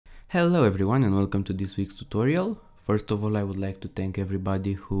Hello everyone and welcome to this week's tutorial. First of all, I would like to thank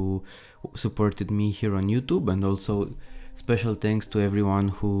everybody who supported me here on YouTube, and also special thanks to everyone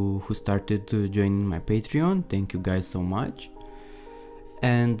who started to join my Patreon. Thank you guys so much.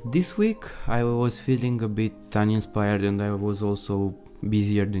 And this week I was feeling a bit uninspired and I was also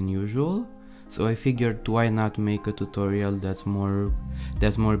busier than usual. So I figured, why not make a tutorial that's more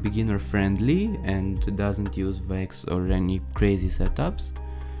beginner friendly and doesn't use Vex or any crazy setups.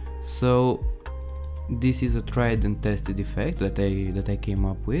 So this is a tried and tested effect that I came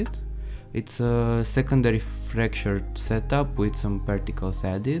up with. It's a secondary fracture setup with some particles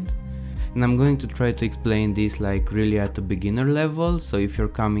added, and I'm going to try to explain this like really at a beginner level. So if you're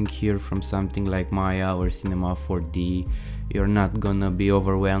coming here from something like Maya or Cinema 4D, you're not gonna be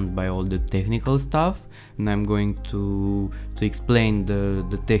overwhelmed by all the technical stuff, and I'm going to explain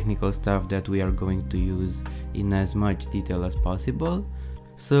the technical stuff that we are going to use in as much detail as possible.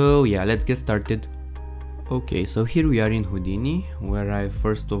 So yeah, let's get started. Okay, so here we are in Houdini, where I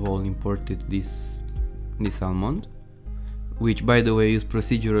first of all imported this almond, which by the way is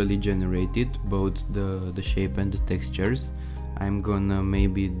procedurally generated, both the shape and the textures. I'm gonna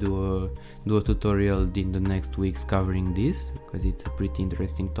maybe do a tutorial in the next weeks covering this, because it's a pretty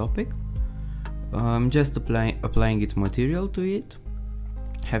interesting topic. I'm just applying its material to it,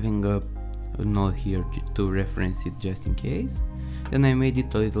 having a note here to reference it just in case. Then I made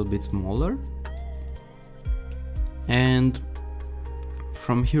it a little bit smaller, and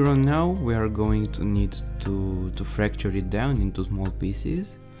from here on now we are going to need to fracture it down into small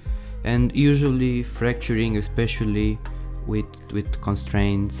pieces. And usually fracturing, especially with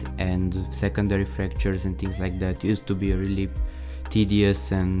constraints and secondary fractures and things like that, used to be a really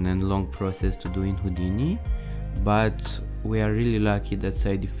tedious and long process to do in Houdini, but we are really lucky that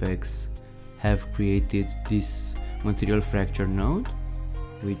side effects have created this material fracture node,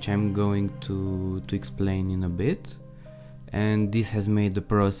 which I'm going to explain in a bit. And this has made the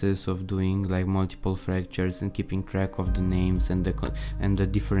process of doing like multiple fractures and keeping track of the names and the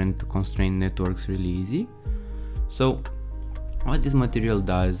different constraint networks really easy. So what this material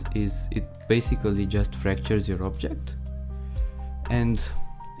does is it basically just fractures your object. And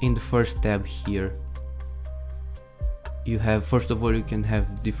in the first tab here, you have, first of all, you can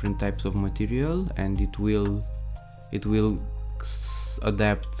have different types of material, and it will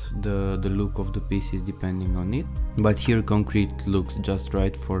adapt the look of the pieces depending on it. But here concrete looks just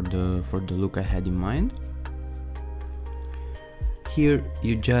right for the look I had in mind. Here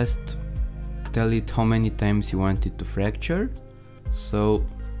you just tell it how many times you want it to fracture. So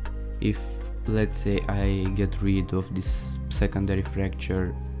if, let's say, I get rid of this secondary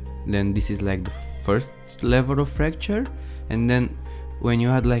fracture, then this is like the first level of fracture. And then when you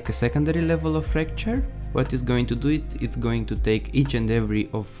add like a secondary level of fracture, what it's going to do, it's going to take each and every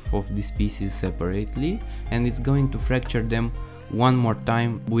of these pieces separately, and it's going to fracture them one more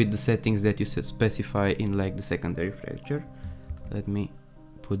time with the settings that you specify in like the secondary fracture. Let me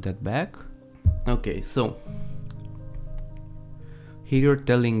put that back. Okay, so here you're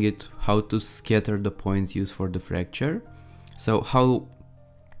telling it how to scatter the points used for the fracture. So how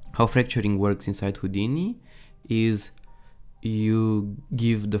fracturing works inside Houdini is you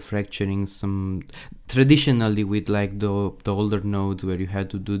give the fracturing some, traditionally with like the older nodes where you had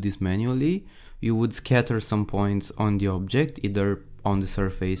to do this manually, you would scatter some points on the object, either on the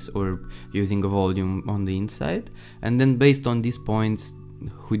surface or using a volume on the inside, and then based on these points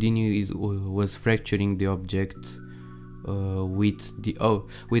Houdini was fracturing the object with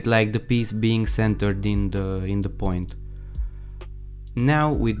like the piece being centered in the point.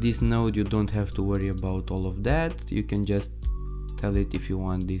 Now with this node you don't have to worry about all of that. You can just tell it if you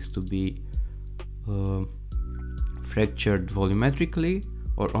want this to be fractured volumetrically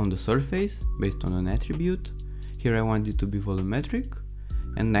or on the surface based on an attribute. Here I want it to be volumetric,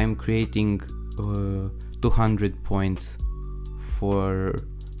 and I'm creating 200 points for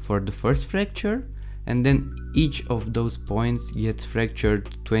the first fracture, and then each of those points gets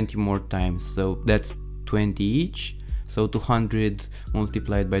fractured 20 more times, so that's 20 each. So 200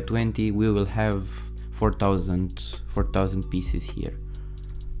 multiplied by 20, we will have 4,000 pieces here.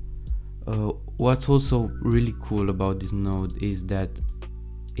 What's also really cool about this node is that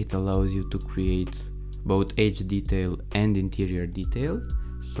it allows you to create both edge detail and interior detail.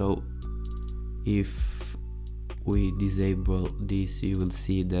 So if we disable this, you will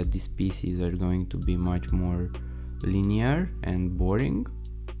see that these pieces are going to be much more linear and boring.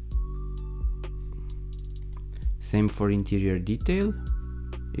 Same for interior detail.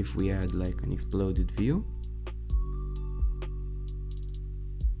 If we add like an exploded view,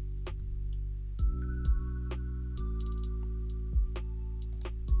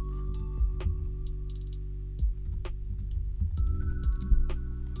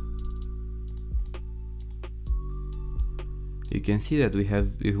 You can see that we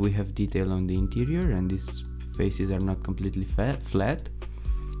have detail on the interior, and these faces are not completely flat.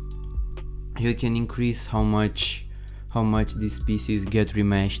 You can increase how much these pieces get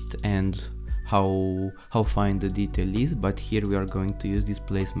remeshed and how fine the detail is, but here we are going to use this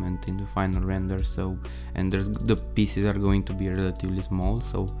placement in the final render, so, and the pieces are going to be relatively small,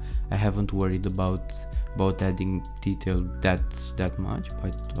 so I haven't worried about adding detail that much,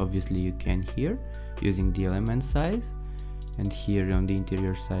 but obviously you can here using the element size, and here on the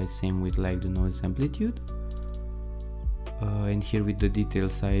interior side same with like the noise amplitude. And here with the detail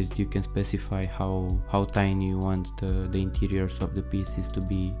size you can specify how tiny you want the interiors of the pieces to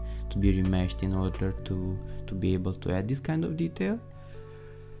be remeshed in order to be able to add this kind of detail.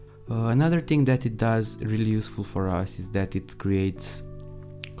 Another thing that it does really useful for us is that it creates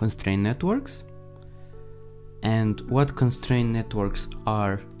constraint networks. And what constraint networks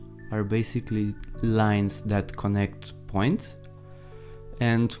are basically lines that connect points.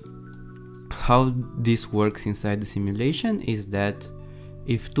 And how this works inside the simulation is that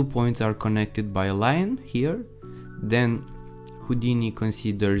if 2 points are connected by a line here, then Houdini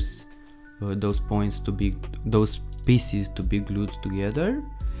considers those pieces to be glued together,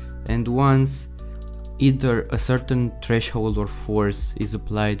 and once either a certain threshold or force is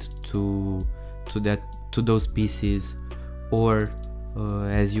applied to those pieces, or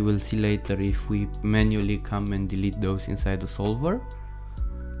as you will see later, if we manually come and delete those inside the solver,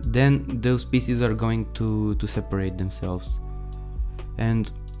 then those pieces are going to separate themselves.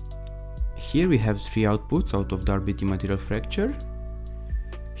 And here we have 3 outputs out of the RBD material fracture.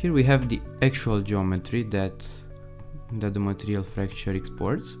 Here we have the actual geometry that the material fracture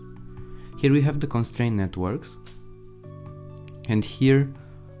exports. Here we have the constraint networks, and here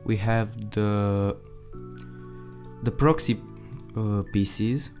we have the proxy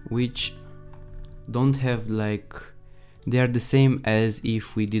pieces, which don't have like, they are the same as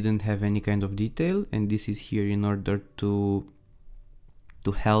if we didn't have any kind of detail, and this is here in order to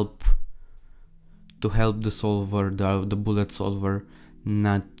help the solver, the bullet solver,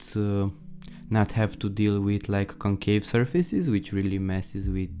 not have to deal with like concave surfaces, which really messes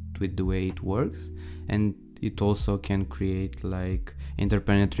with the way it works, and it also can create like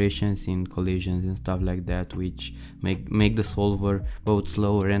interpenetrations in collisions and stuff like that, which make the solver both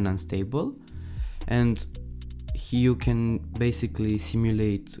slower and unstable. And you can basically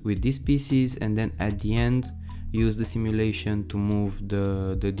simulate with these pieces, and then at the end use the simulation to move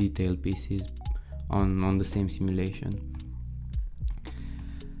the detail pieces on the same simulation.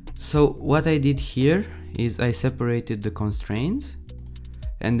 So what I did here is I separated the constraints,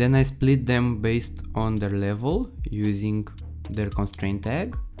 and then I split them based on their level using their constraint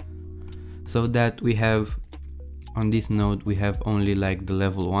tag, so that we have on this node we have only like the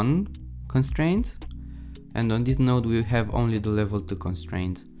level 1 constraints, and on this node we have only the level 2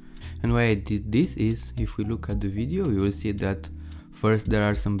 constraints. And why I did this is, if we look at the video, you will see that first there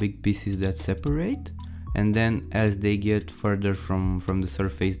are some big pieces that separate, and then as they get further from the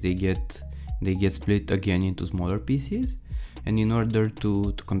surface they get split again into smaller pieces. And in order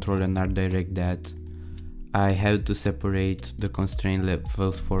to control and art direct that, I had to separate the constraint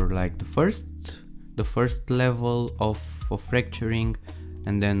levels for like the first level of fracturing,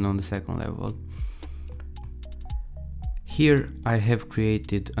 and then on the second level. Here I have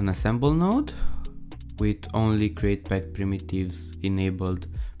created an assemble node with only create packed primitives enabled,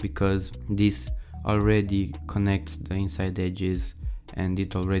 because this already connects the inside edges and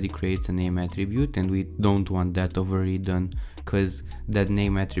it already creates a name attribute, and we don't want that overridden, because that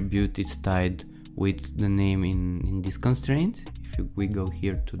name attribute is tied with the name in this constraint. We go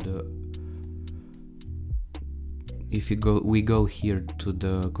here to the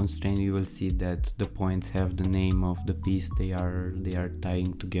constraint, you will see that the points have the name of the piece they are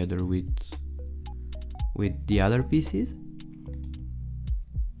tying together with the other pieces.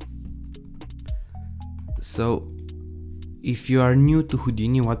 So if you are new to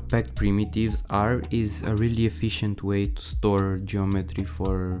Houdini, what packed primitives are is a really efficient way to store geometry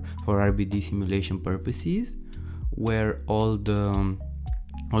for RBD simulation purposes, where all the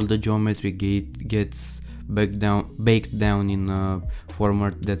geometry gets baked down in a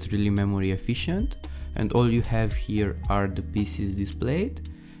format that's really memory efficient, and all you have here are the pieces displayed.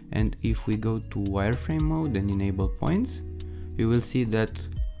 And if we go to wireframe mode and enable points, you will see that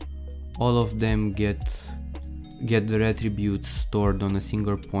all of them get their attributes stored on a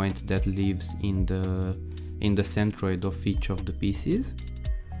single point that lives in the centroid of each of the pieces.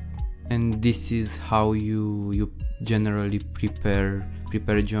 And this is how you generally prepare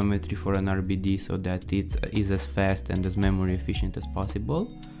geometry for an RBD, so that it is as fast and as memory efficient as possible.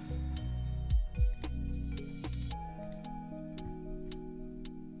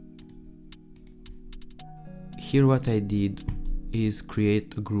 here what I did is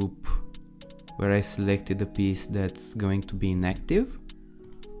create a group where I selected a piece that's going to be inactive,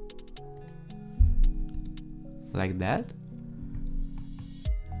 like that.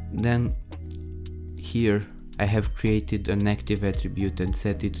 Then here I have created an active attribute and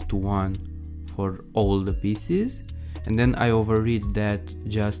set it to 1 for all the pieces, and then I override that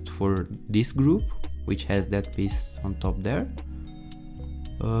just for this group which has that piece on top there,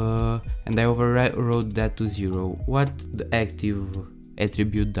 and I overrode that to 0. What the active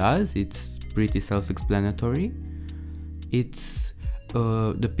attribute does, it's pretty self-explanatory. It's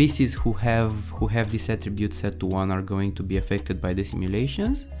the pieces who have this attribute set to 1 are going to be affected by the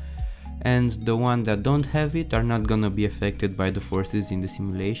simulations, and the ones that don't have it are not gonna be affected by the forces in the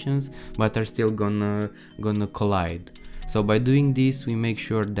simulations, but are still gonna collide. So by doing this, we make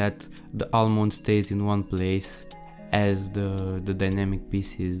sure that the almond stays in one place as the dynamic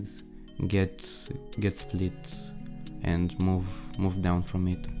pieces get split and move down from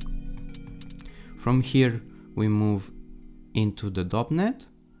it. From here we move into the DOPNet,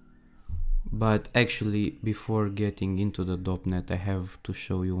 but actually before getting into the DOPNet I have to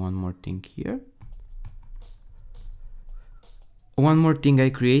show you one more thing here. One more thing I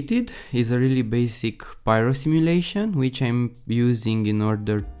created is a really basic pyro simulation, which I'm using in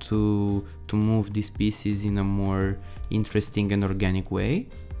order to move these pieces in a more interesting and organic way.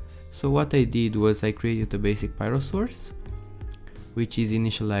 So what I did was I created a basic pyro source, which is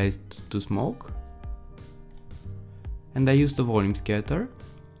initialized to smoke, and I used a volume scatter.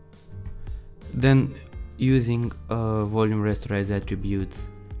 Then using volume rasterize attributes,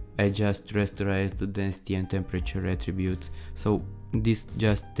 I just rasterize the density and temperature attributes. So this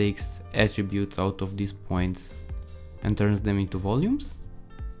just takes attributes out of these points and turns them into volumes.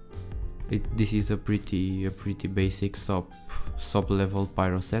 This is a pretty basic SOP level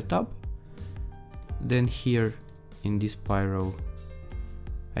pyro setup. Then here in this pyro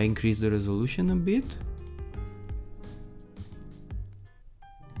I increase the resolution a bit.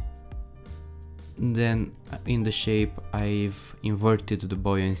 Then in the shape I've inverted the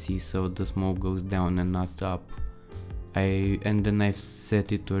buoyancy so the smoke goes down and not up. And then I've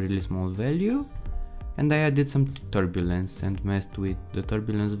set it to a really small value, and I added some turbulence and messed with the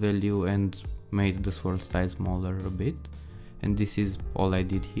turbulence value and made the swirl size smaller a bit. And this is all I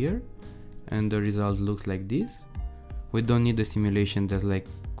did here, and the result looks like this. We don't need a simulation that's like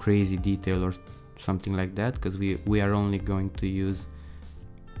crazy detail or something like that, because we are only going to use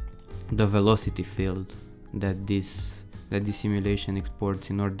the velocity field that this simulation exports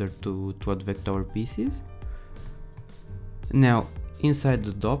in order to advect our pieces. Now inside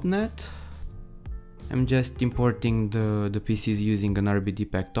the DOPNet I'm just importing the pieces using an RBD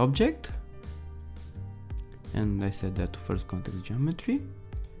packed object, and I set that to first context geometry.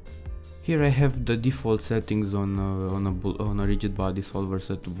 Here I have the default settings on a rigid body solver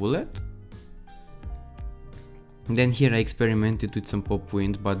set to bullet. Then here I experimented with some pop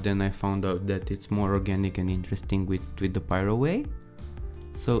wind, but then I found out that it's more organic and interesting with the pyro way.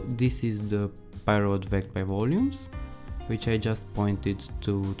 So this is the pyro advect by volumes, which I just pointed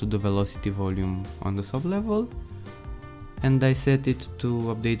to the velocity volume on the sublevel, and I set it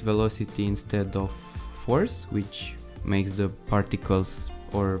to update velocity instead of force, which makes the particles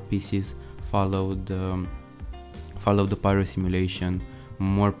or pieces follow the pyro simulation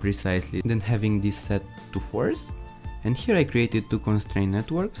more precisely than having this set to force. And here I created two constraint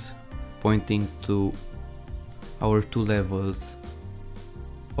networks pointing to our two levels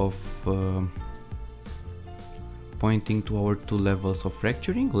of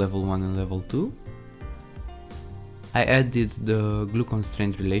fracturing, level 1 and level 2. I added the glue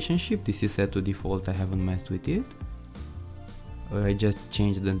constraint relationship. This is set to default, I haven't messed with it. I just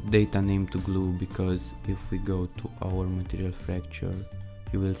changed the data name to glue, because if we go to our material fracture,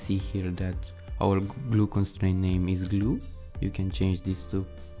 you will see here that our glue constraint name is glue. You can change this to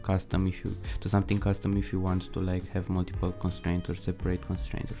custom to something custom if you want to like have multiple constraints or separate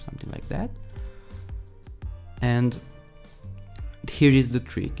constraints or something like that. And here is the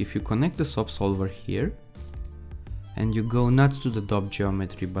trick. If you connect the SOP solver here and you go not to the DOP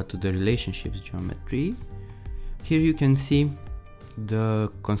geometry but to the relationships geometry, here you can see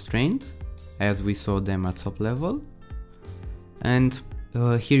the constraints as we saw them at SOP level, and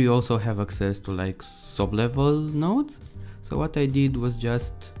here you also have access to like SOP level nodes. So what I did was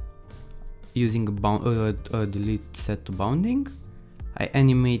just using a delete set to bounding, I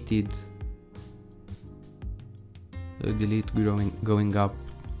animated delete going up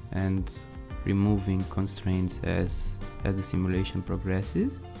and removing constraints as the simulation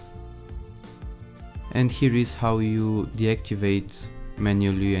progresses. And here is how you deactivate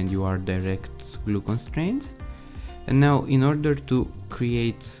manually and UR direct glue constraints. And now in order to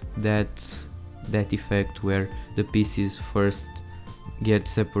create that effect where the pieces first get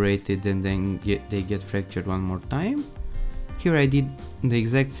separated and then they get fractured one more time, here I did the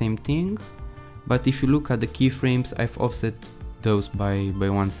exact same thing, but if you look at the keyframes, I've offset those by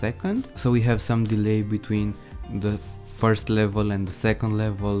 1 second, so we have some delay between the first level and the second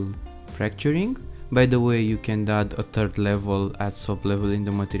level fracturing. By the way, you can add a third level at swap level in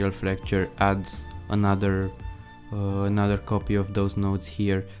the material fracture, add another copy of those nodes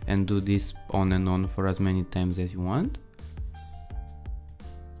here, and do this on and on for as many times as you want.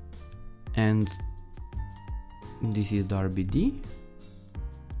 And this is the RBD.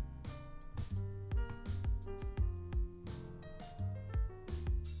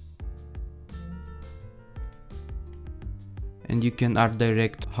 And you can art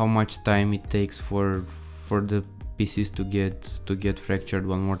direct how much time it takes for the pieces to get fractured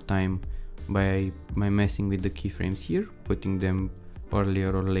one more time by messing with the keyframes here, putting them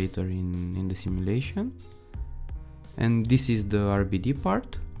earlier or later in the simulation. And this is the RBD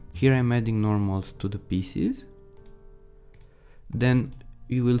part. Here I'm adding normals to the pieces. Then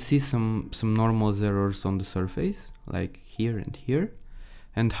you will see some normals errors on the surface, like here and here.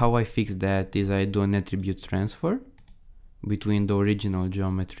 And how I fix that is I do an attribute transfer between the original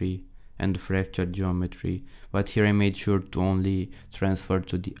geometry and the fractured geometry, but here I made sure to only transfer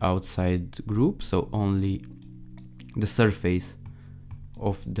to the outside group, so only the surface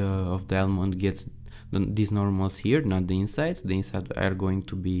of the almond gets these normals here, not the inside. The inside are going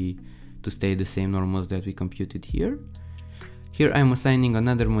to stay the same normals that we computed here. Here I'm assigning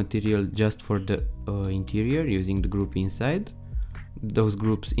another material just for the interior using the group inside. Those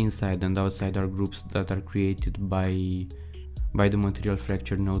groups inside and outside are groups that are created by the material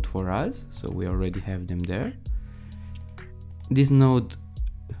fracture node for us, so we already have them there. This node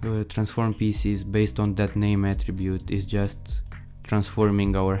transform pieces based on that name attribute is just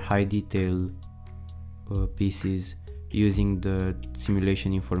transforming our high detail pieces using the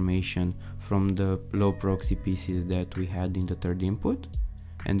simulation information from the low proxy pieces that we had in the third input,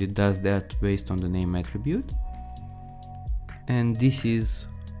 and it does that based on the name attribute. And this is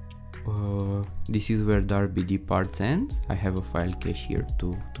where the RBD parts ends. I have a file cache here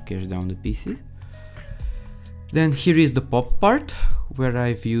to cache down the pieces. Then here is the pop part, where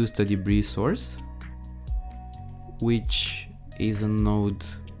I've used a debris source, which is a node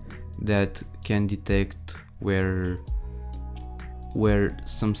that can detect where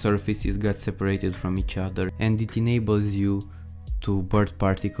some surfaces got separated from each other, and it enables you to birth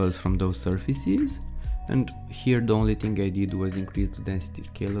particles from those surfaces. And here the only thing I did was increase the density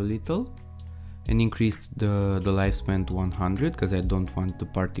scale a little and increased the lifespan to 100, because I don't want the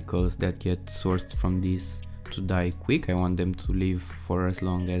particles that get sourced from this to die quick. I want them to live for as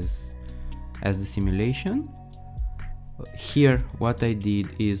long as the simulation. Here what I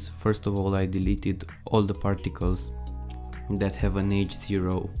did is, first of all, I deleted all the particles that have an age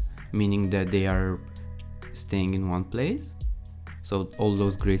 0, meaning that they are staying in one place. So all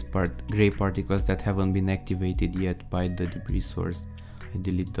those gray particles that haven't been activated yet by the debris source, I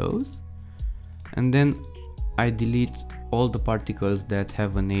delete those. And then I delete all the particles that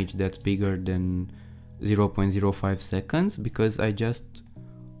have an age that's bigger than 0.05 seconds, because I just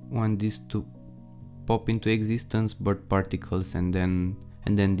want this to pop into existence, birth particles, and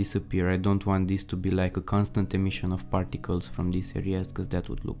then disappear. I don't want this to be like a constant emission of particles from these areas, because that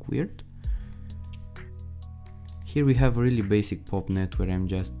would look weird. Here we have a really basic pop net where I'm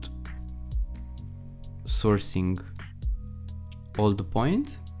just sourcing all the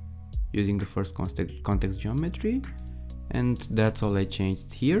points using the first context geometry, and that's all I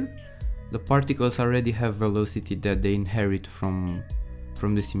changed here. The particles already have velocity that they inherit from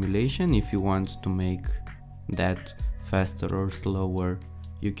the simulation. If you want to make that faster or slower,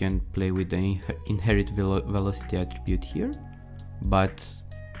 you can play with the inherit velocity attribute here, but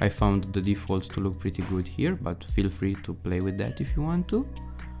I found the defaults to look pretty good here, but feel free to play with that if you want to.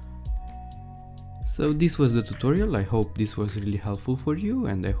 So this was the tutorial. I hope this was really helpful for you,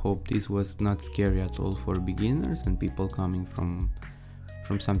 and I hope this was not scary at all for beginners and people coming from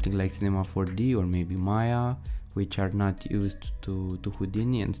something like Cinema 4D or maybe Maya, which are not used to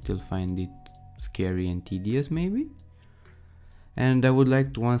Houdini and still find it scary and tedious maybe. And I would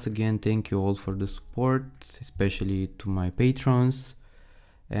like to once again thank you all for the support, especially to my patrons.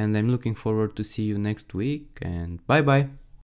 And I'm looking forward to see you next week, and bye bye.